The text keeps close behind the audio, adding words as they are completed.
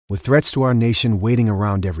With threats to our nation waiting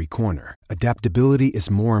around every corner, adaptability is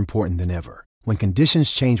more important than ever. When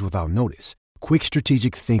conditions change without notice, quick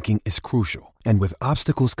strategic thinking is crucial. And with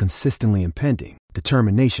obstacles consistently impending,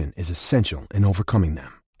 determination is essential in overcoming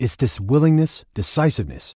them. It's this willingness,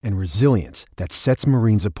 decisiveness, and resilience that sets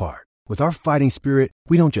Marines apart. With our fighting spirit,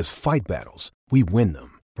 we don't just fight battles, we win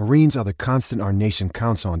them. Marines are the constant our nation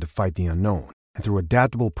counts on to fight the unknown. And through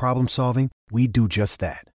adaptable problem solving, we do just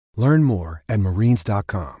that. Learn more at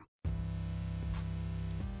marines.com.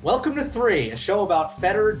 Welcome to 3, a show about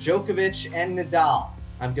Federer, Djokovic, and Nadal.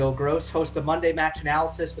 I'm Gil Gross, host of Monday Match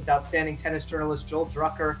Analysis with outstanding tennis journalist Joel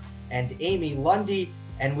Drucker and Amy Lundy.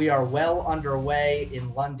 And we are well underway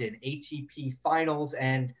in London, ATP Finals.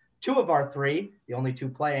 And 2 of our 3, the only 2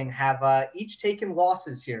 playing, have each taken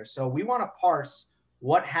losses here. So we want to parse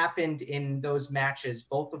what happened in those matches.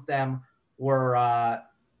 Both of them were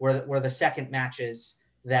the second matches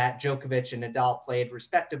that Djokovic and Nadal played,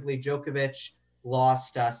 respectively. Djokovic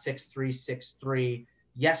lost 6-3, 6-3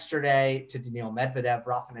 yesterday to Daniil Medvedev.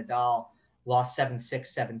 Rafa Nadal lost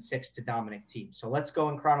 7-6, 7-6 to Dominic Thiem. So let's go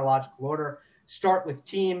in chronological order. Start with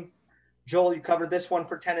Thiem. Joel, you covered this one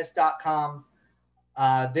for tennis.com.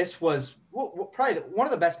 This was probably one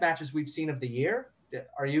of the best matches we've seen of the year.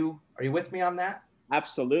 Are you with me on that?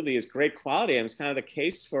 Absolutely. It's great quality. It was kind of the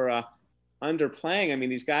case for underplaying. I mean,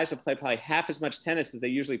 these guys have played probably half as much tennis as they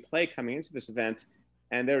usually play coming into this event.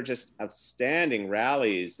 And they were just outstanding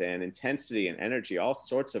rallies and intensity and energy, all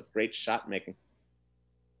sorts of great shot making.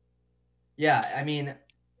 Yeah, I mean,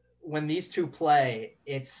 when these 2 play,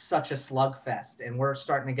 it's such a slugfest, and we're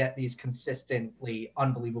starting to get these consistently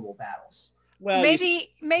unbelievable battles. Well,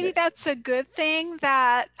 maybe that's a good thing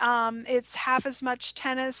that it's half as much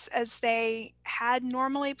tennis as they had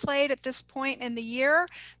normally played at this point in the year.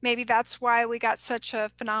 Maybe that's why we got such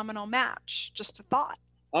a phenomenal match. Just a thought.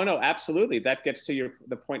 Oh, no, absolutely. That gets to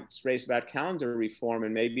the point raised about calendar reform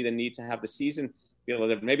and maybe the need to have the season be able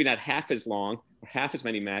to maybe not half as long or half as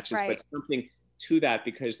many matches, right, but something to that,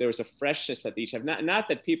 because there was a freshness that they each have. Not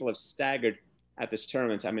that people have staggered at this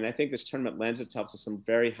tournament. I mean, I think this tournament lends itself to some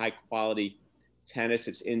very high quality tennis.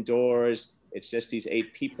 It's indoors. It's just these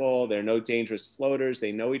 8 people. There are no dangerous floaters.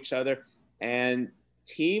 They know each other. And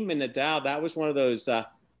Thiem and Nadal, that was one of those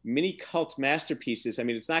mini cult masterpieces. I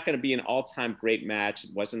mean, it's not going to be an all-time great match. It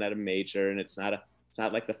wasn't at a major, and it's not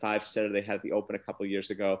like the 5-setter they had at the Open a couple of years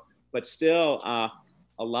ago. But still, a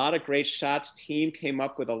lot of great shots. Thiem came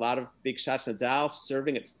up with a lot of big shots. Nadal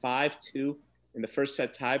serving at 5-2 in the first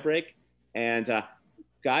set tiebreak. And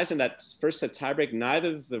guys, in that first set tiebreak,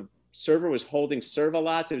 neither of the server was holding serve a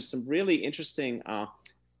lot. There's some really interesting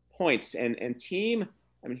points. And Thiem,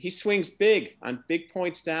 I mean, he swings big on big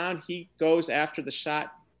points down. He goes after the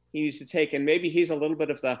shot he needs to take. And maybe he's a little bit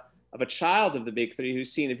of a child of the big 3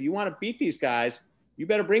 who's seen, if you want to beat these guys, you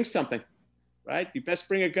better bring something, right? You best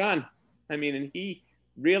bring a gun. I mean, and he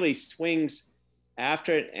really swings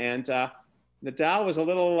after it. And Nadal was a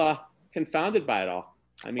little confounded by it all.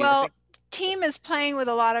 I mean, well, Thiem is playing with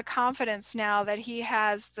a lot of confidence now that he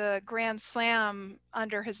has the Grand Slam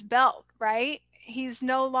under his belt, right? He's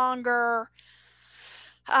no longer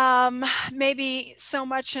maybe so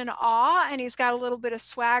much in awe, and he's got a little bit of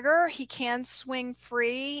swagger. He can swing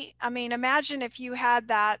free. I mean, imagine if you had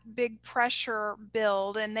that big pressure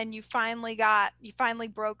build and then you finally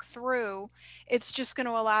broke through. It's just going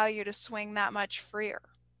to allow you to swing that much freer.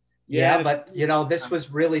 Yeah, but this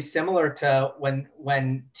was really similar to when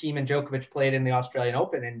Thiem and Djokovic played in the Australian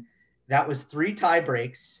Open, and that was 3 tie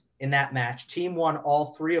breaks in that match. Thiem won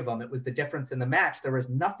all 3 of them. It was the difference in the match. There was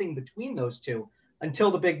nothing between those 2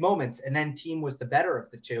 until the big moments, and then Thiem was the better of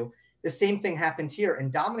the 2. The same thing happened here,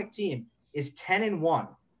 and Dominic Thiem is 10-1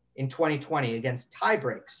 in 2020 against tie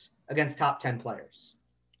breaks against top 10 players.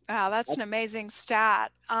 Wow, that's an amazing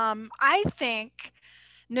stat. I think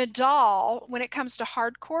Nadal, when it comes to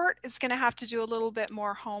hard court, is going to have to do a little bit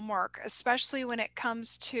more homework, especially when it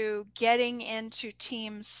comes to getting into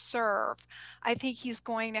Thiem's serve. I think he's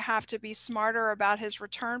going to have to be smarter about his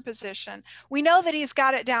return position. We know that he's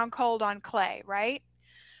got it down cold on clay, right?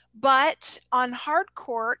 But on hard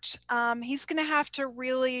court, he's going to have to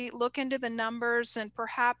really look into the numbers and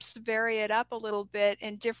perhaps vary it up a little bit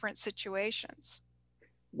in different situations.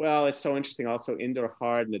 Well, it's so interesting. Also, indoor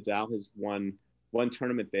hard, Nadal has won one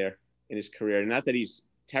tournament there in his career. Not that he's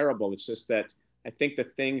terrible. It's just that I think the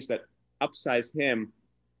things that upsize him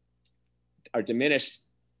are diminished,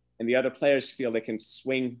 and the other players feel they can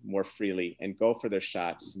swing more freely and go for their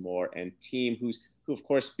shots more. And Thiem, who of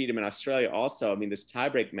course beat him in Australia also. I mean, this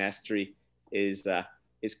tiebreak mastery is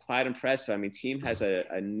quite impressive. I mean, Thiem has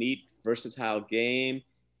a neat, versatile game.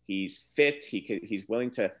 He's fit. He's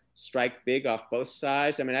willing to strike big off both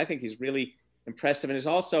sides. I mean, I think he's really impressive. And it's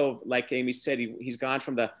also, like Amy said, he's gone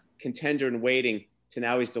from the contender and waiting to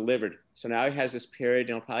now he's delivered. So now he has this period,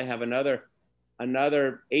 and he'll probably have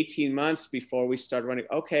another 18 months before we start running,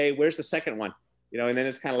 okay, where's the second one? And then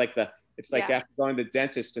it's kind of like it's like after going to the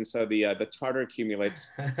dentist, and so the tartar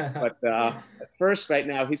accumulates. But at first, right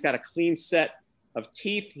now, he's got a clean set of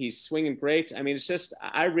teeth. He's swinging great. I mean, it's just,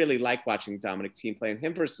 I really like watching Dominic Thiem play, and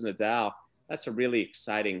him versus Nadal. That's a really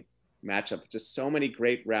exciting matchup. Just so many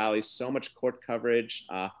great rallies, so much court coverage.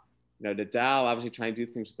 Nadal obviously trying to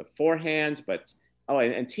do things with the forehand, but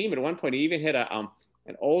and Thiem at one point, he even hit an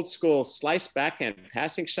old school slice backhand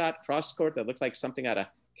passing shot cross court that looked like something out of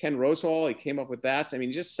Ken Rosewall. He came up with that. I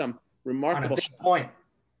mean, just some remarkable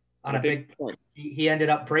on a big point. He ended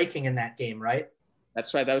up breaking in that game, right?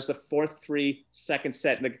 That's right. That was the 4-3 second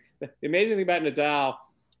set. And the amazing thing about Nadal,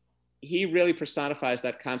 he really personifies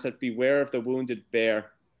that concept, beware of the wounded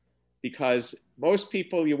bear, because most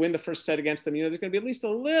people, you win the first set against them, there's going to be at least a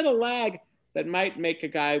little lag that might make a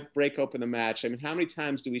guy break open the match. I mean, how many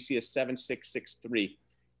times do we see a 7-6, 6-3?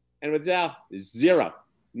 And with Nadal, zero.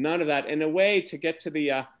 None of that. In a way, to get to the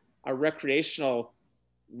a recreational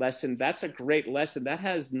lesson, that's a great lesson. That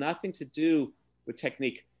has nothing to do with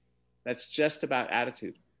technique. That's just about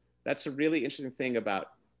attitude. That's a really interesting thing about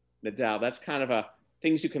Nadal. That's kind of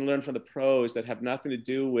things you can learn from the pros that have nothing to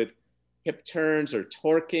do with hip turns or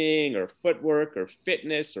torquing or footwork or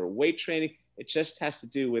fitness or weight training. It just has to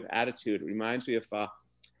do with attitude. It reminds me of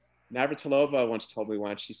Navratilova once told me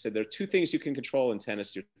once. She said, there are two things you can control in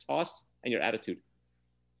tennis, your toss and your attitude.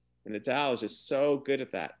 And Nadal is just so good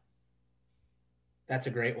at that. That's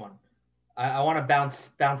a great one. I want to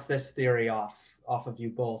bounce this theory off of you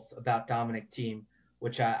both about Dominic Thiem,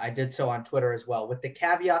 which I did so on Twitter as well, with the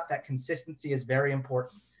caveat that consistency is very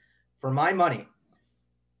important. For my money,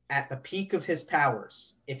 at the peak of his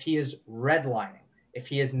powers, if he is redlining, if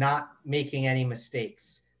he is not making any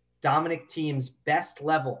mistakes, Dominic Thiem's best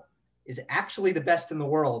level is actually the best in the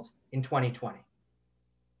world in 2020.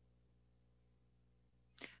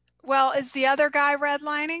 Well, is the other guy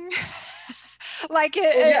redlining? Like,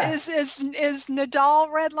 yes. is Nadal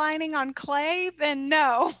redlining on clay? Then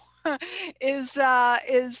no. Is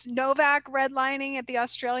Novak redlining at the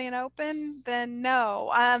Australian Open? Then no.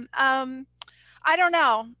 I don't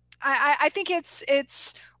know. I think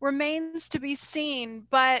it's remains to be seen,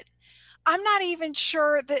 but I'm not even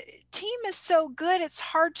sure. The team is so good, it's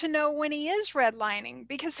hard to know when he is redlining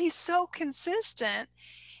because he's so consistent,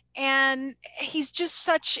 and he's just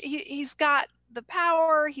he's got the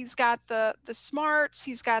power, he's got the smarts,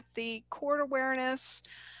 he's got the court awareness.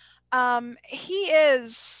 He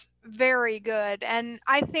is very good. And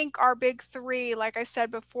I think our big three, like I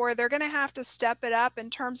said before, they're going to have to step it up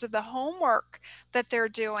in terms of the homework that they're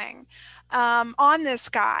doing on this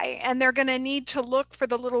guy. And they're going to need to look for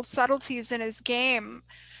the little subtleties in his game.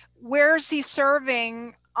 Where's he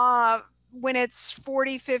serving when it's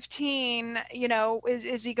 40-15,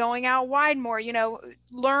 is he going out wide more,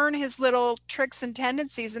 learn his little tricks and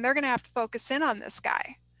tendencies, and they're going to have to focus in on this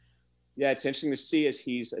guy. Yeah, it's interesting to see as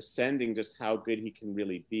he's ascending just how good he can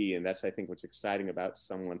really be. And that's, I think, what's exciting about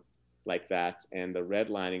someone like that. And the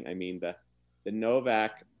redlining, I mean, the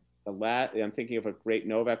Novak, I'm thinking of a great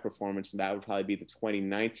Novak performance, and that would probably be the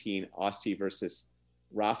 2019 Aussie versus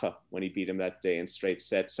Rafa when he beat him that day in straight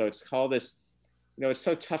sets. So it's called this, it's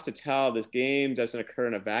so tough to tell. This game doesn't occur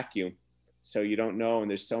in a vacuum. So you don't know,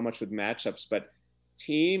 and there's so much with matchups. But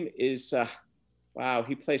Thiem is, wow,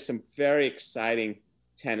 he plays some very exciting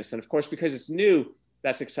tennis. And of course, because it's new,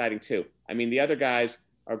 that's exciting too. I mean, the other guys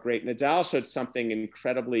are great. Nadal showed something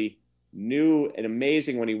incredibly new and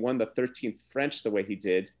amazing when he won the 13th French the way he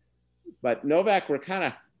did. But Novak, we're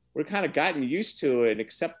kind of gotten used to an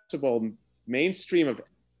acceptable mainstream of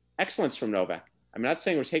excellence from Novak. I'm not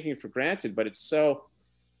saying we're taking it for granted, but it's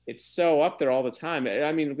so up there all the time.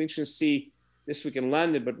 I mean, we should see this week in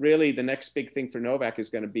London, but really the next big thing for Novak is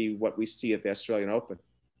going to be what we see at the Australian Open.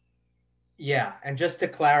 Yeah, and just to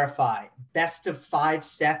clarify, best of 5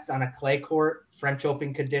 sets on a clay court, French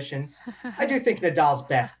Open conditions. I do think Nadal's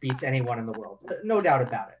best beats anyone in the world. No doubt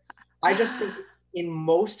about it. I just think in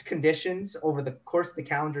most conditions over the course of the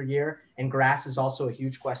calendar year, and grass is also a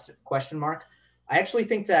huge question mark, I actually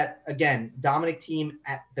think that, again, Dominic Thiem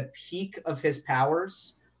at the peak of his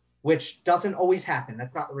powers, which doesn't always happen.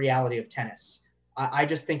 That's not the reality of tennis. I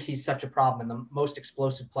just think he's such a problem and the most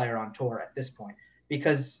explosive player on tour at this point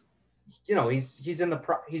because he's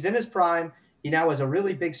in his prime. He now has a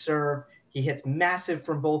really big serve. He hits massive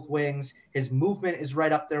from both wings. His movement is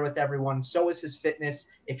right up there with everyone. So is his fitness.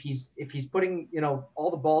 If he's putting,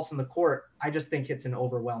 all the balls in the court, I just think it's an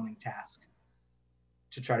overwhelming task.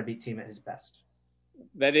 to try to beat Thiem at his best.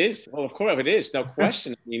 That is, well, of course it is, no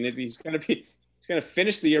question. I mean, he's going to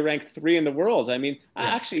finish the year ranked 3 in the world. I mean,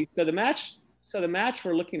 actually, so the match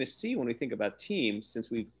we're looking to see when we think about Thiem, since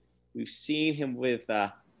we've seen him with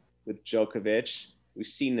Djokovic, we've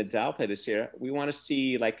seen Nadal play this year. We want to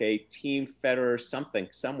see like a Thiem Federer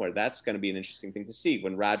somewhere. That's going to be an interesting thing to see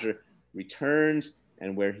when Roger returns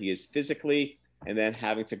and where he is physically, and then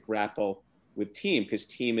having to grapple with Thiem, because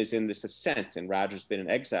Thiem is in this ascent and Roger's been in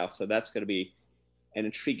exile. So that's going to be an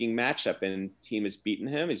intriguing matchup. And Thiem has beaten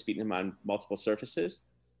him. He's beaten him on multiple surfaces.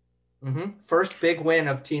 Mm-hmm. First big win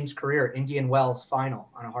of Thiem's career, Indian Wells final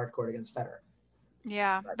on a hard court against Federer.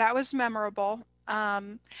 Yeah, that was memorable.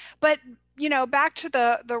 But back to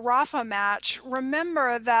the Rafa match,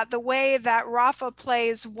 remember that the way that Rafa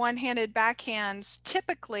plays one-handed backhands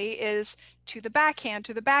typically is to the backhand,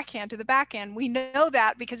 to the backhand, to the backhand. We know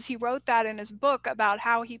that because he wrote that in his book about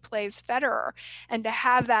how he plays Federer, and to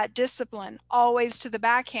have that discipline always to the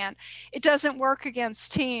backhand. It doesn't work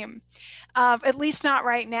against Thiem, at least not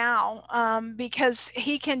right now, because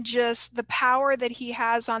he can the power that he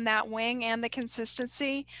has on that wing and the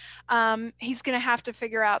consistency, he's going to have to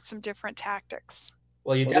figure out some different tactics.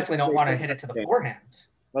 Well, you definitely don't want to hit it to the forehand.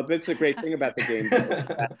 Well, that's the great thing about the game.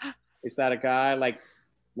 Is that a guy like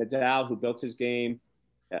Nadal, who built his game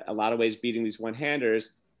a lot of ways beating these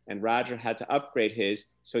one-handers, and Roger had to upgrade his.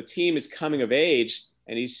 So Thiem is coming of age,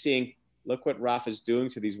 and he's seeing, look what Rafa's doing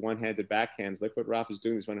to these one-handed backhands. Look what Rafa's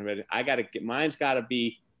doing to these one-handed. Mine's got to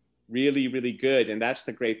be really, really good. And that's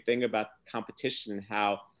the great thing about competition, and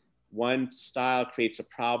how one style creates a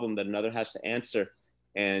problem that another has to answer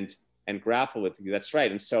and grapple with. That's right.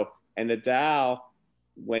 And Nadal,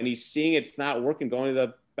 when he's seeing it's not working going to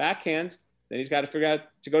the backhand, then he's got to figure out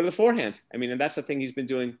to go to the forehand. I mean, and that's the thing he's been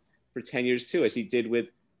doing for 10 years too, as he did with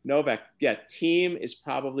Novak. Yeah, Thiem is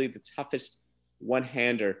probably the toughest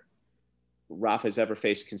one-hander Rafa's ever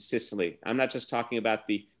faced consistently. I'm not just talking about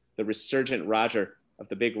the resurgent Roger of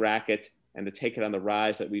the big racket and the take it on the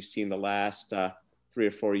rise that we've seen the last 3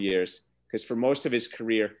 or 4 years. Because for most of his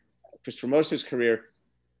career,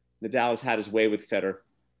 Nadal has had his way with Federer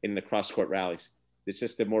in the cross-court rallies. It's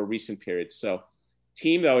just a more recent period. So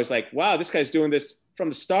Thiem, though, is like, wow, this guy's doing this from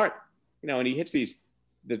the start, and he hits the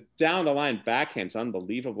down the line backhands,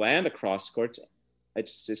 unbelievable, and the cross-court.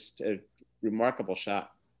 It's just a remarkable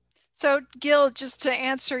shot. So Gil, just to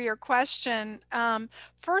answer your question,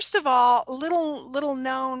 first of all, little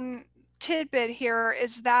known tidbit here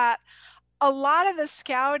is that a lot of the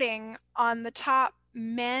scouting on the top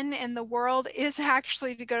men in the world is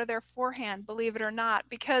actually to go to their forehand, believe it or not,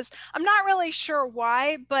 because I'm not really sure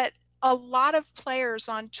why, but a lot of players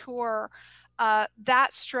on tour,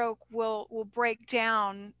 that stroke will break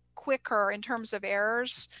down quicker in terms of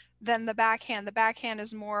errors than the backhand. The backhand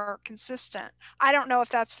is more consistent. I don't know if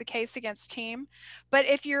that's the case against Thiem, but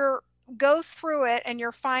if you're go through it and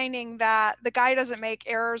you're finding that the guy doesn't make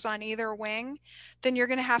errors on either wing, then you're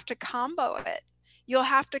going to have to combo it. You'll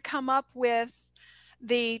have to come up with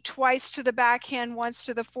the twice to the backhand, once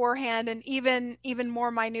to the forehand, and even more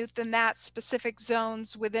minute than that, specific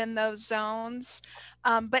zones within those zones.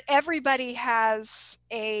 But everybody has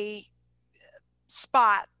a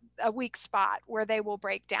weak spot where they will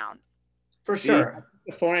break down. For sure.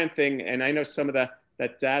 The forehand thing, and I know some of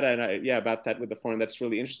that data, and about that with the forehand, that's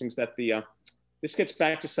really interesting, is that this gets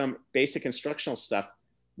back to some basic instructional stuff.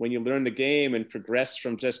 When you learn the game and progress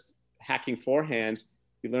from just hacking forehands,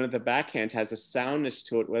 you learn that the backhand has a soundness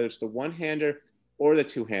to it, whether it's the one-hander or the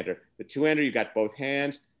two-hander. The two-hander, you got both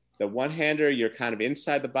hands. The one-hander, you're kind of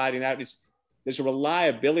inside the body and out. There's a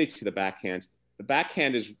reliability to the backhand. The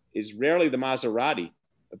backhand is rarely the Maserati.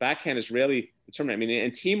 The backhand is rarely determined. I mean,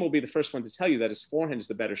 and Thiem will be the first one to tell you that his forehand is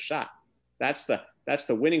the better shot. That's the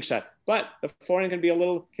winning shot. But the forehand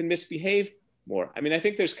can misbehave more. I mean, I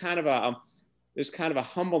think there's kind of a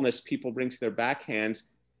humbleness people bring to their backhands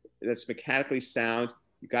that's mechanically sound.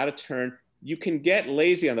 You got to turn. You can get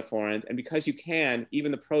lazy on the forehand, and because you can,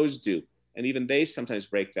 even the pros do, and even they sometimes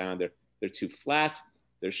break down. They're too flat.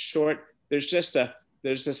 They're short. There's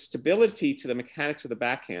a stability to the mechanics of the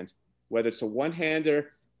backhand, whether it's a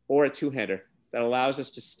one-hander or a two-hander, that allows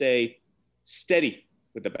us to stay steady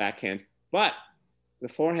with the backhand. But the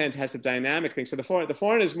forehand has a dynamic thing. So the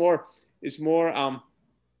forehand is more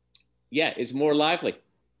lively.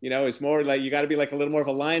 It's more like you got to be like a little more of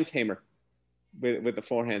a lion tamer with the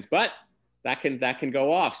forehand. But that can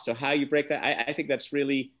go off. So how you break that, I think that's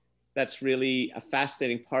really a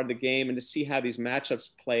fascinating part of the game. And to see how these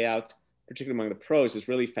matchups play out, particularly among the pros, is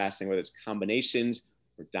really fascinating, whether it's combinations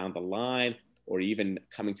or down the line or even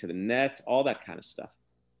coming to the net, all that kind of stuff.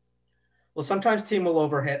 Well, sometimes Thiem will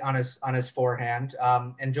overhit on his forehand.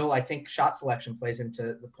 And Joel, I think shot selection plays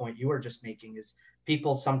into the point you were just making. Is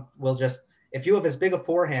people some will just, if you have as big a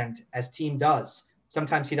forehand as Thiem does,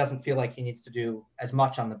 sometimes he doesn't feel like he needs to do as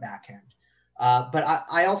much on the backhand. But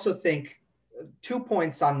I also think 2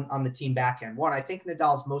 points on the Thiem backhand. One, I think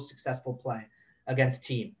Nadal's most successful play against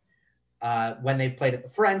Thiem when they've played at the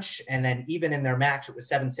French, and then even in their match, it was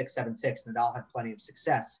 7-6, 7-6. Nadal had plenty of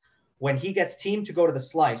success. When he gets Thiem to go to the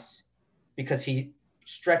slice because he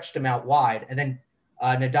stretched him out wide, and then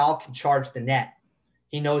Nadal can charge the net.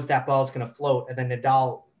 He knows that ball is going to float, and then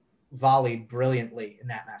Nadal volleyed brilliantly in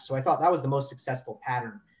that match. So I thought that was the most successful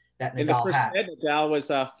pattern that Nadal had. In the first set, Nadal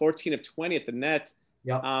was 14 of 20 at the net.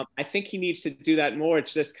 Yep. I think he needs to do that more.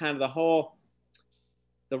 It's just kind of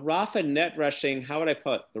the Rafa net rushing, how would I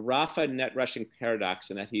put it? The Rafa net rushing paradox,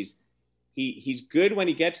 in that he's good when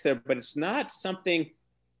he gets there, but it's not something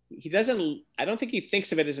I don't think he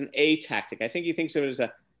thinks of it as an A tactic. I think he thinks of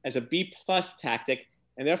it as a B+ tactic,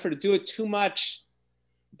 and therefore to do it too much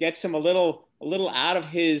gets him a little out of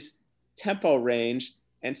his tempo range.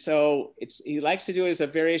 And so he likes to do it as a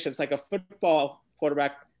variation. It's like a football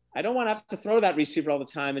quarterback. I don't want to have to throw that receiver all the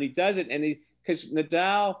time. And he does it. And because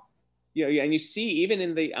Nadal, and you see even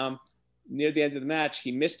in the near the end of the match,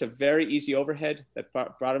 he missed a very easy overhead that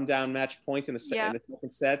brought him down match point in the second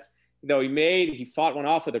set. Though he fought one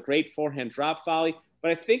off with a great forehand drop volley.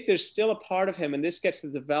 But I think there's still a part of him, and this gets to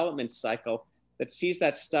the development cycle, that sees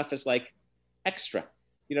that stuff as like extra,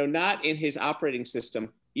 not in his operating system,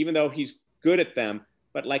 even though he's good at them,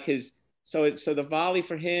 but like so the volley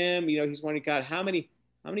for him, he's wondering, God, how many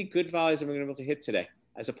good volleys am I going to be able to hit today?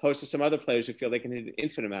 As opposed to some other players who feel they can hit an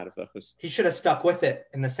infinite amount of those. He should have stuck with it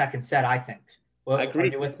in the second set, I think. Well, I agree.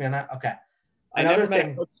 Are you with me on that? Okay. Another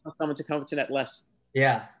thing. Someone to come to net less.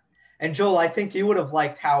 Yeah. And Joel, I think you would have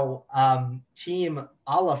liked how Thiem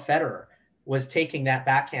a la Federer was taking that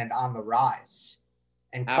backhand on the rise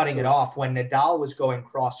and cutting it off when Nadal was going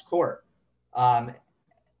cross court. And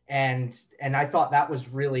I thought that was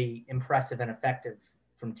really impressive and effective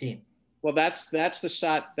from Thiem. Well, that's the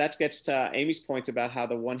shot that gets to Amy's points about how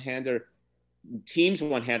the Thiem's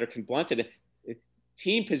one-hander can blunt it.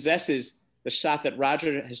 Thiem possesses the shot that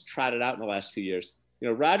Roger has trotted out in the last few years.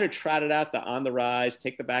 Roger trotted out the on the rise,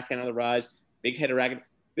 take the backhand on the rise, big header racket.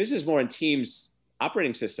 This is more in Thiem's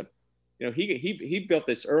operating system. He built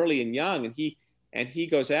this early and young, and he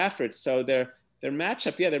goes after it. So their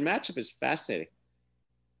matchup is fascinating.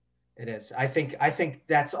 It is. I think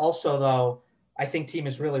that's also, though, I think Thiem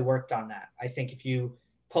has really worked on that. I think if you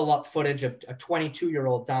pull up footage of a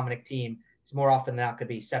 22-year-old Dominic Thiem, it's more often than not could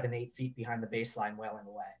be 7-8 feet behind the baseline, wailing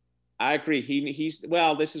away. I agree.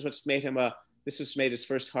 This is what's made him his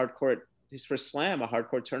first slam, a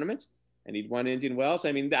hardcourt tournament, and he'd won Indian Wells.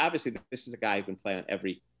 I mean, obviously, this is a guy who can play on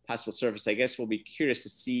every possible surface. I guess we'll be curious to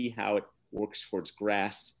see how it works towards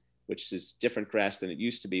grass, which is different grass than it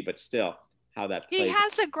used to be, but still how that plays. He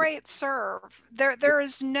has a great serve. There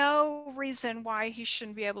is no reason why he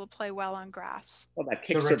shouldn't be able to play well on grass. Well, that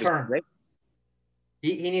kick serve is great.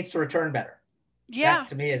 He needs to return better. Yeah. That,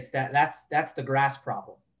 to me, is that's the grass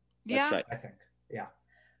problem. That's right. I think. Yeah.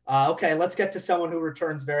 Okay, let's get to someone who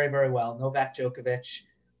returns very, very well. Novak Djokovic.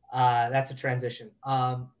 That's a transition.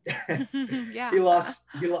 Yeah. He lost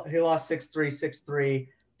 6-3, 6-3.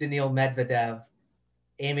 Daniil Medvedev.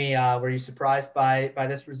 Amy, were you surprised by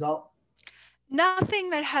this result?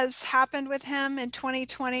 Nothing that has happened with him in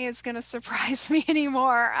 2020 is going to surprise me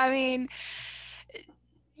anymore. I mean,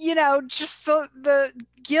 just the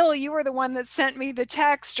Gil, you were the one that sent me the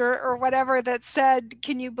text or whatever that said,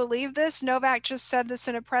 can you believe this? Novak just said this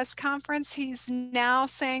in a press conference. He's now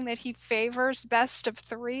saying that he favors best of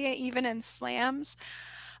 3, even in slams.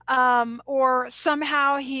 Or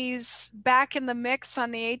somehow he's back in the mix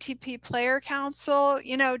on the ATP Player Council.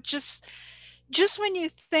 Just when you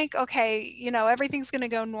think, okay, everything's going to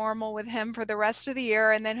go normal with him for the rest of the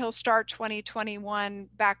year, and then he'll start 2021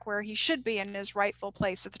 back where he should be in his rightful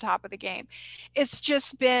place at the top of the game. It's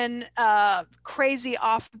just been a crazy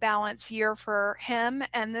off-balance year for him,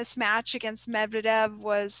 and this match against Medvedev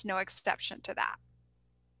was no exception to that.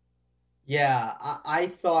 Yeah, I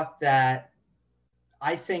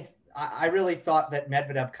really thought that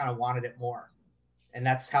Medvedev kind of wanted it more. And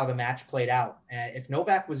that's how the match played out. If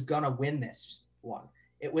Novak was going to win this one,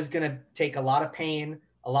 it was going to take a lot of pain,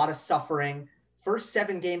 a lot of suffering. First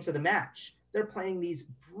 7 games of the match, they're playing these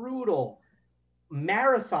brutal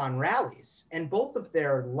marathon rallies, and both of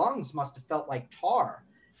their lungs must have felt like tar.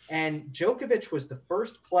 And Djokovic was the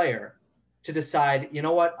first player to decide, you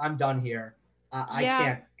know what, I'm done here.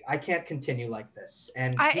 I can't continue like this.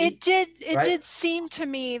 And it did seem to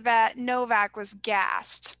me that Novak was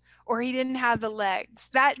gassed or he didn't have the legs.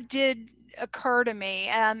 That did occur to me.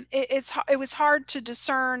 And it was hard to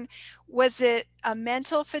discern, was it a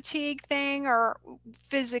mental fatigue thing or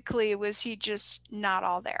physically was he just not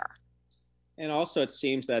all there? And also, it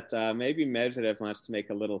seems that maybe Medvedev wants to make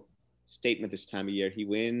a little statement this time of year. He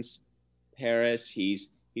wins Paris.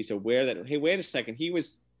 He's aware that, hey, wait a second,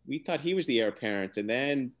 we thought he was the heir apparent, and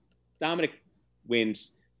then Dominic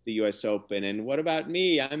wins the U.S. Open, and what about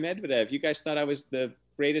me? I'm Medvedev. You guys thought I was the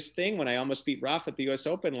greatest thing when I almost beat Rafa at the U.S.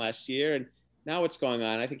 Open last year, and now what's going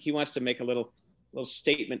on? I think he wants to make a little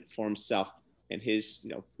statement for himself, and he's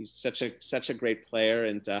such a great player,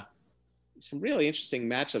 and some really interesting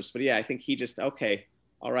matchups. But yeah, I think he just, okay,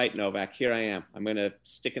 all right, Novak, here I am. I'm going to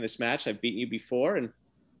stick in this match. I've beaten you before, and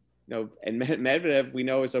and Medvedev we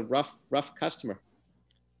know is a rough customer.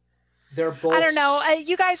 They're both. I don't know.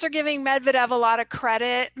 You guys are giving Medvedev a lot of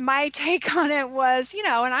credit. My take on it was,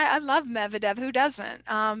 and I love Medvedev. Who doesn't?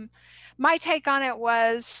 My take on it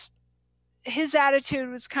was his attitude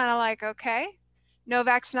was kind of like, okay,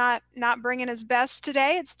 Novak's not bringing his best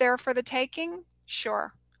today. It's there for the taking.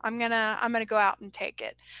 Sure. I'm gonna go out and take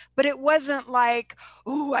it. But it wasn't like,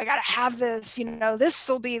 ooh, I gotta have this, this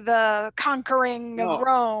will be the conquering of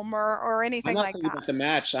Rome or anything like that. I'm not thinking about the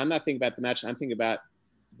match. I'm not thinking about the match. I'm thinking about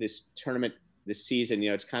this tournament, this season.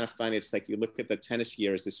 It's kind of funny. It's like you look at the tennis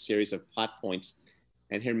year as this series of plot points.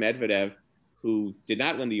 And here Medvedev, who did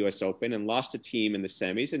not win the US Open and lost a team in the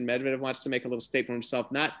semis, and Medvedev wants to make a little statement for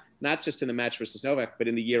himself, not just in the match versus Novak, but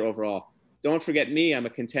in the year overall. Don't forget me, I'm a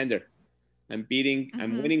contender. I'm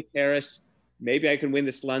winning Paris. Maybe I can win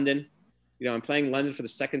this London. I'm playing London for the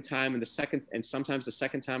second time, and sometimes the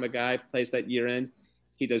second time a guy plays that year end,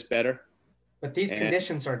 he does better. But these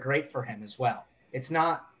conditions are great for him as well. It's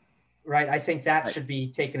not right. I think that should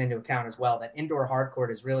be taken into account as well. That indoor hard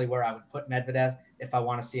court is really where I would put Medvedev if I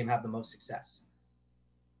want to see him have the most success.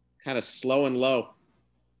 Kind of slow and low.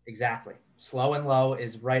 Exactly. Slow and low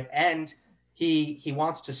is right. And he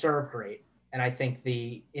wants to serve great. And I think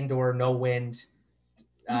the indoor no wind,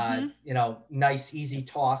 nice, easy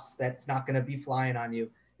toss that's not going to be flying on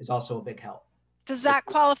you is also a big help. Does that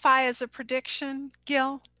qualify as a prediction,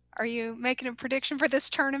 Gil? Are you making a prediction for this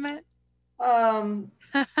tournament? No.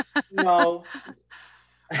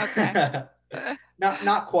 Okay.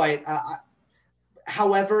 Not quite.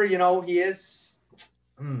 However, he is.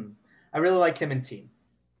 I really like him in team,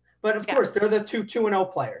 but of course they're the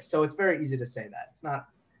 2-0 players, so it's very easy to say that. It's not.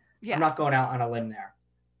 Yeah. I'm not going out on a limb there.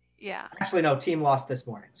 Yeah. Actually, no. Team lost this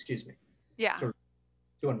morning. Excuse me. Yeah.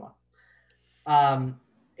 2-1.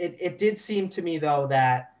 It did seem to me though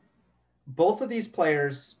that both of these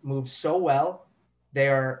players move so well. They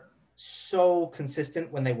are so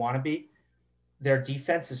consistent when they want to be. Their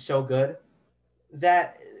defense is so good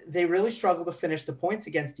that they really struggle to finish the points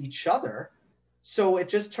against each other. So it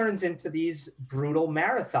just turns into these brutal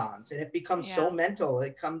marathons, and it becomes so mental.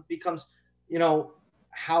 It becomes,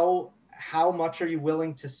 how much are you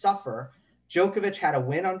willing to suffer? Djokovic had a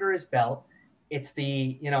win under his belt. It's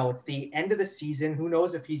the end of the season. Who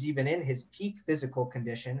knows if he's even in his peak physical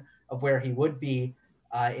condition of where he would be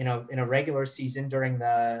in a regular season during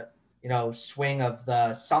the swing of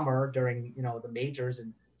the summer during the majors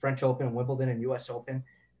and French Open and Wimbledon and US Open.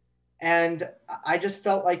 And I just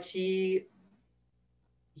felt like he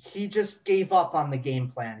just gave up on the game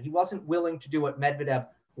plan. He wasn't willing to do what Medvedev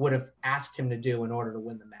would have asked him to do in order to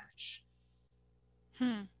win the match.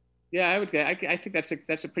 Yeah, I think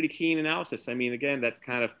that's a pretty keen analysis. I mean, again, that's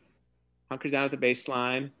kind of hunkers down at the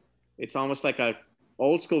baseline. It's almost like a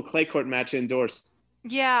old school clay court match indoors.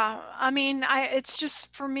 Yeah, I mean, it's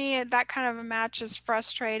just, for me, that kind of a match is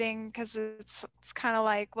frustrating because it's kind of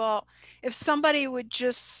like, well, if somebody would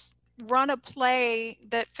just run a play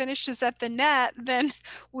that finishes at the net, then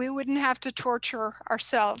we wouldn't have to torture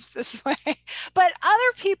ourselves this way. But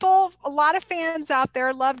other people, a lot of fans out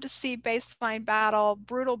there love to see brutal baseline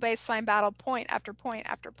battle, point after point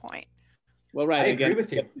after point. Well, right. I agree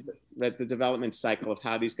with you. The development cycle of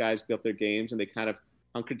how these guys built their games, and they kind of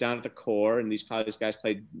hunkered down at the core, and these guys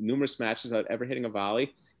played numerous matches without ever hitting a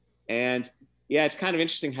volley. And yeah, it's kind of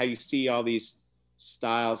interesting how you see all these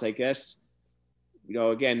styles, I guess.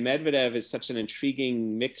 Again, Medvedev is such an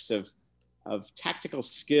intriguing mix of tactical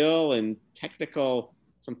skill and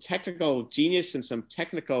some technical genius and some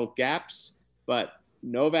technical gaps, but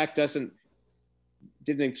Novak didn't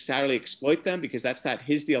entirely exploit them because that's not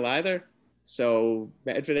his deal either. So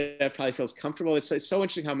Medvedev probably feels comfortable. It's so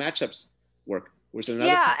interesting how matchups work.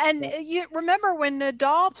 And you remember when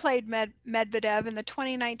Nadal played Medvedev in the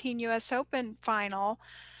 2019 US Open final,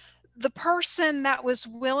 the person that was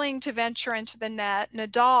willing to venture into the net,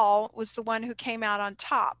 Nadal, was the one who came out on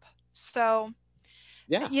top. So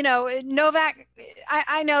Yeah. Novak,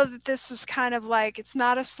 I know that this is kind of like, it's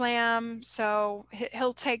not a slam, so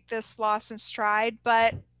he'll take this loss in stride.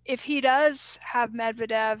 But if he does have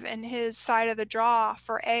Medvedev in his side of the draw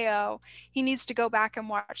for AO, he needs to go back and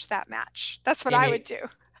watch that match. That's what I would do.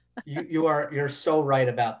 You're so right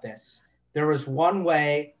about this. There was one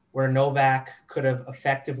way where Novak could have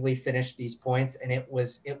effectively finished these points, and it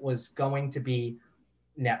was going to be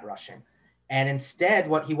net rushing. And instead,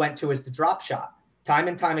 what he went to is the drop shot. Time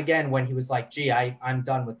and time again, when he was like, gee, I'm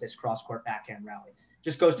done with this cross-court backhand rally.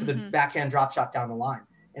 Just goes to the backhand drop shot down the line.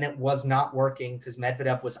 And it was not working because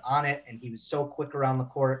Medvedev was on it, and he was so quick around the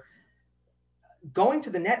court. Going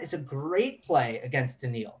to the net is a great play against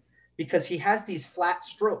Daniil because he has these flat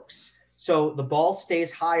strokes. So the ball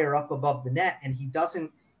stays higher up above the net, and he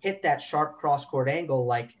doesn't hit that sharp cross-court angle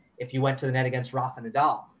like if you went to the net against Rafa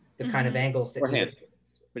Nadal, the kind of angles that forehand,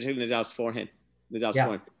 particularly Nadal's forehand.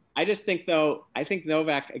 Forehand. I just think, though,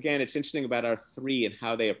 Novak, again, it's interesting about our three and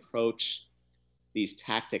how they approach these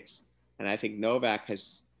tactics. And I think Novak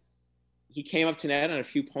he came up to net on a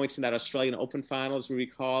few points in that Australian Open final, as we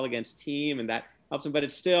recall, against Thiem, and that helps him. But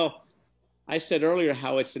it's still, I said earlier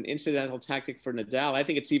how it's an incidental tactic for Nadal. I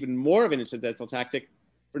think it's even more of an incidental tactic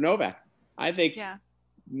for Novak. I think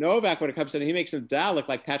Novak, when it comes to it, he makes Nadal look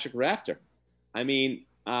like Patrick Rafter. I mean,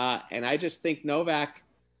 and I just think Novak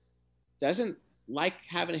doesn't like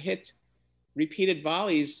having to hit repeated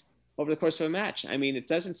volleys over the course of a match. I mean, it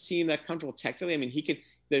doesn't seem that comfortable technically. I mean, he can.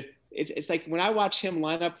 It's like when I watch him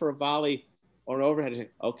line up for a volley or an overhead, I think,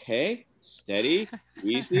 okay, steady,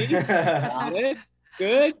 easy, got it,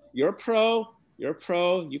 good. You're a pro.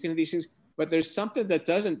 You can do these things. But there's something that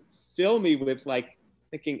doesn't fill me with like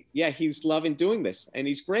thinking, yeah, he's loving doing this and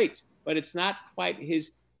he's great, but it's not quite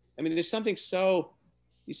his. I mean, there's something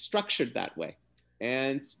he's structured that way,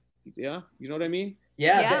 and yeah, you know what I mean?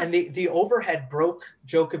 Yeah. And the overhead broke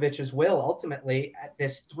Djokovic's will ultimately at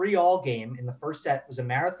this 3-all game. In the first set was a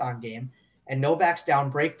marathon game, and Novak's down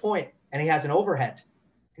break point, and he has an overhead,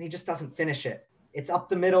 and he just doesn't finish it. It's up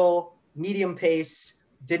the middle, medium pace,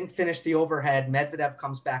 didn't finish the overhead. Medvedev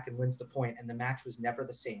comes back and wins the point, and the match was never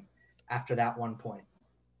the same after that 1 point.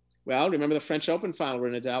 Well, remember the French Open final where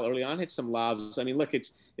Nadal early on hit some lobs. I mean, look,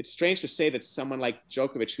 it's strange to say that someone like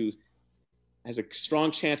Djokovic, who has a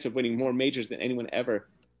strong chance of winning more majors than anyone ever,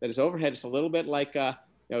 that his overhead is a little bit like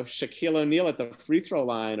Shaquille O'Neal at the free throw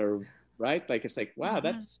line, or right? Like, it's like, wow,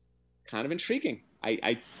 that's kind of intriguing.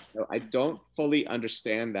 I don't fully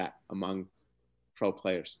understand that among pro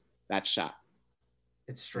players, that shot.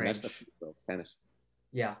 It's strange. And that's the tennis.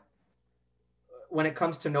 Yeah. When it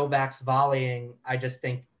comes to Novak's volleying, I just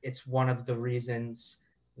think it's one of the reasons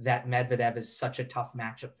that Medvedev is such a tough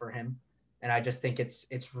matchup for him. And I just think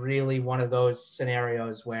it's really one of those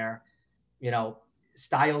scenarios where,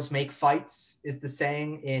 styles make fights is the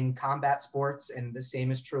saying in combat sports, and the same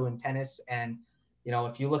is true in tennis. And,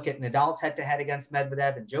 if you look at Nadal's head-to-head against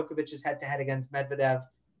Medvedev and Djokovic's head-to-head against Medvedev,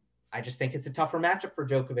 I just think it's a tougher matchup for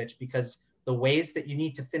Djokovic because the ways that you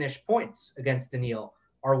need to finish points against Daniil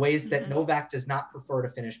are ways that Novak does not prefer to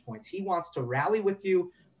finish points. He wants to rally with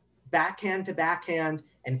you backhand to backhand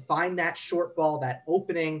and find that short ball, that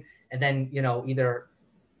opening, and then, either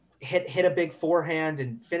hit a big forehand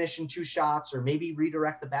and finish in 2 shots, or maybe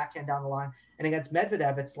redirect the backhand down the line. And against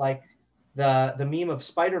Medvedev, it's like the meme of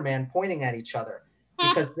Spider-Man pointing at each other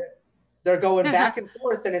because they're going back and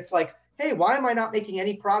forth. And it's like, hey, why am I not making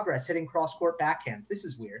any progress hitting cross-court backhands? This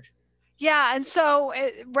is weird. Yeah, and so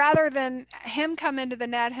rather than him come into the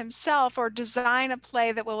net himself or design a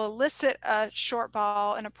play that will elicit a short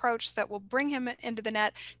ball, an approach that will bring him into the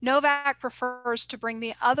net, Novak prefers to bring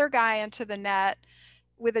the other guy into the net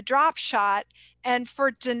with a drop shot. And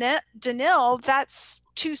for Daniil, that's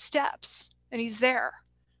 2 steps, and he's there.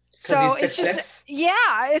 So it's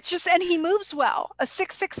just, and he moves well. A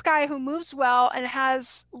 6'6" guy who moves well and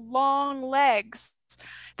has long legs,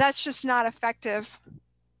 that's just not effective.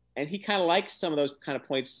 And he kind of likes some of those kind of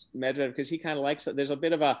points, Medvedev, because he kind of likes it. There's a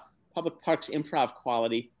bit of a Public Parks improv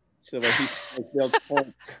quality to the way he builds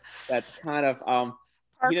points. That's kind of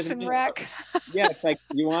Parks and Rec. Yeah, it's like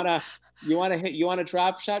you want to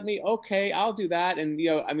drop shot me? Okay, I'll do that. And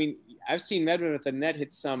I mean, I've seen Medvedev at the net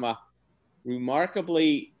hit some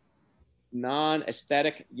remarkably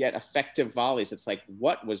non-aesthetic yet effective volleys. It's like,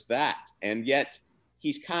 what was that? And yet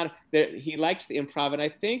he's kind of there. He likes the improv, and I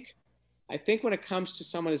think when it comes to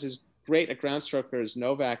someone as great a ground stroker as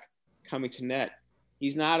Novak coming to net,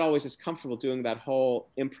 he's not always as comfortable doing that whole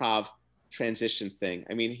improv transition thing.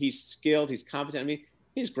 I mean, he's skilled, he's competent. I mean,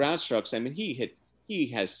 his ground strokes, I mean,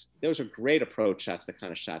 those are great approach shots, the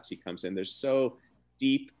kind of shots he comes in. They're so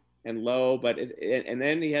deep and low, and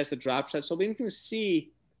then he has the drop shot. So we can just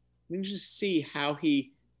see how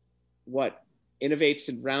he innovates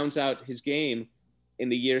and rounds out his game in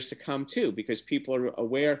the years to come too, because people are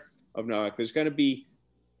aware of Novak. There's going to be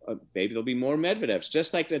maybe there'll be more Medvedevs,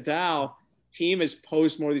 just like Nadal. Team has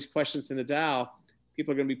posed more of these questions to Nadal.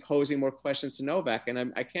 People are going to be posing more questions to Novak,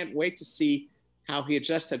 and I can't wait to see how he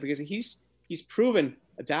adjusts that, because he's proven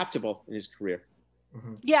adaptable in his career.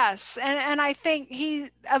 Mm-hmm. Yes, and I think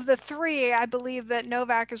of the three, I believe that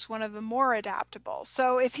Novak is one of the more adaptable.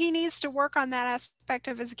 So if he needs to work on that aspect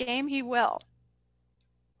of his game, he will.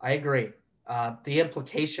 I agree. The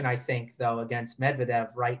implication, I think, though, against Medvedev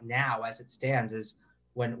right now, as it stands, is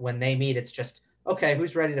when they meet, it's just, okay,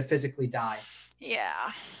 who's ready to physically die?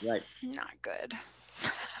 Yeah. Right. Not good.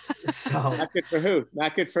 So not good for who?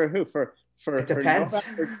 Not good for who? For it depends.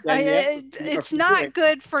 It's not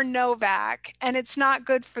good for Novak, and it's not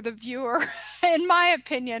good for the viewer, in my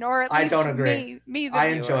opinion, or at least I don't agree. Me, the I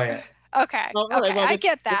viewer. Enjoy it. Okay. Okay. Well, I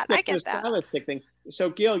get that. I get that. Stylistic thing. So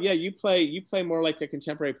Gil, yeah, you play more like a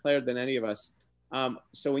contemporary player than any of us.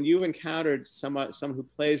 So when you encountered someone who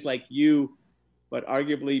plays like you, but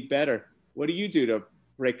arguably better, what do you do to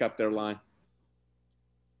break up their line?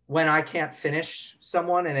 When I can't finish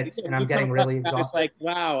someone and I'm getting really exhausted. It's like,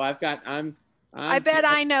 wow, I bet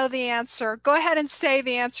I know the answer. Go ahead and say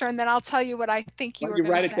the answer, and then I'll tell you what I think you were going to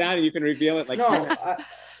say. You write it down and you can reveal it.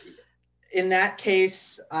 In that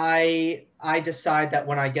case, I decide that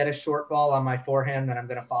when I get a short ball on my forehand, then I'm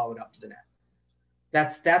going to follow it up to the net.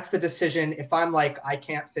 That's the decision. If I'm like, I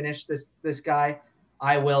can't finish this guy,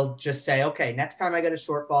 I will just say, okay, next time I get a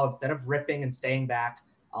short ball, instead of ripping and staying back,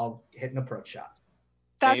 I'll hit an approach shot.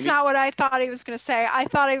 That's not what I thought he was going to say. I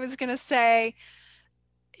thought he was going to say,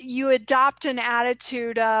 you adopt an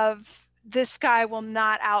attitude of, this guy will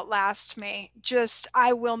not outlast me. Just,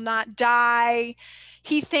 I will not die.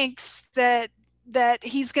 He thinks that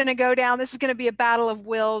he's going to go down. This is going to be a battle of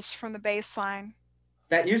wills from the baseline.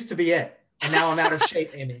 That used to be it. And now I'm out of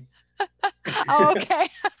shape, Amy. Oh, okay.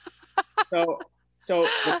 So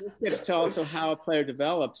this gets to also how a player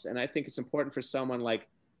develops. And I think it's important for someone like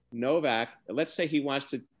Novak. Let's say he wants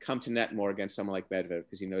to come to net more against someone like Medvedev,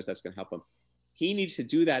 because he knows that's going to help him. He needs to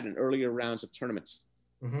do that in earlier rounds of tournaments.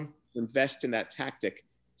 Mm-hmm. Invest in that tactic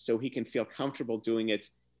so he can feel comfortable doing it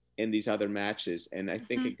in these other matches. And I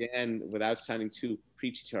think, again, without sounding too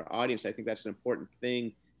preachy to our audience, I think that's an important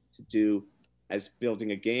thing to do as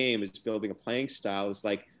building a game, as building a playing style. Is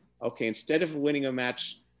like, okay, instead of winning a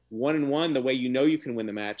match 1-1 the way you know you can win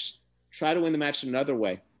the match, try to win the match another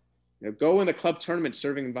way. Go in the club tournament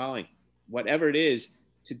serving and volleying, whatever it is,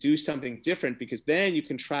 to do something different, because then you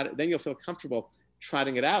can then you'll feel comfortable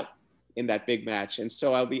trotting it out in that big match. And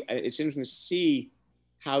so it's interesting to see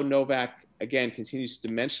how Novak, again, continues to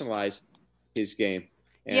dimensionalize his game.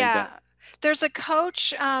 And, there's a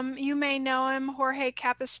coach, you may know him, Jorge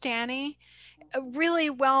Capestany, a really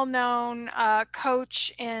well-known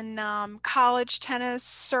coach in college tennis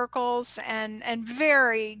circles, and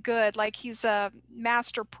very good. Like, he's a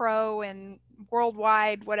master pro and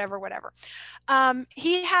worldwide, whatever.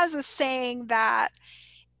 He has a saying that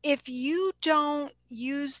if you don't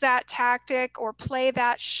use that tactic or play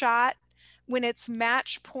that shot when it's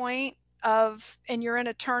match point and you're in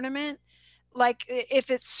a tournament, like if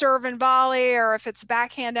it's serve and volley or if it's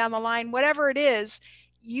backhand down the line, whatever it is,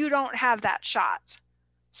 you don't have that shot.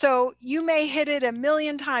 So you may hit it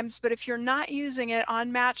 1,000,000 times, but if you're not using it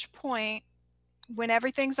on match point when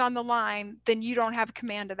everything's on the line, then you don't have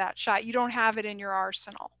command of that shot. You don't have it in your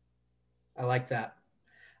arsenal. I like that.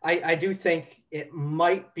 I do think it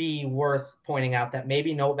might be worth pointing out that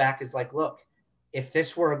maybe Novak is like, look, if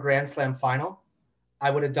this were a Grand Slam final, I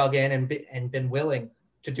would have dug in and been willing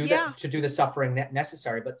to do that, to do the suffering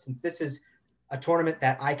necessary. But since this is a tournament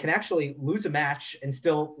that I can actually lose a match and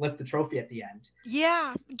still lift the trophy at the end.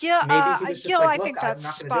 Yeah. Gil, I think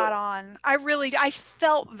that's spot on. I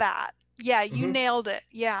felt that. Yeah, you nailed it.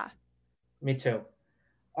 Yeah. Me too.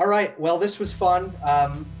 All right. Well, this was fun.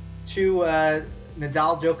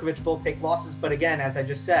 Nadal, Djokovic both take losses, but again, as I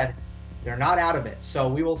just said, they're not out of it. So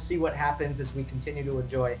we will see what happens as we continue to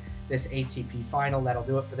enjoy this ATP final. That'll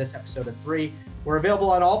do it for this episode of 3. We're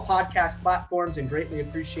available on all podcast platforms and greatly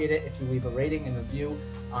appreciate it if you leave a rating and review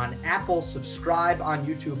on Apple, subscribe on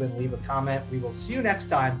YouTube, and leave a comment. We will see you next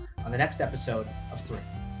time on the next episode of 3.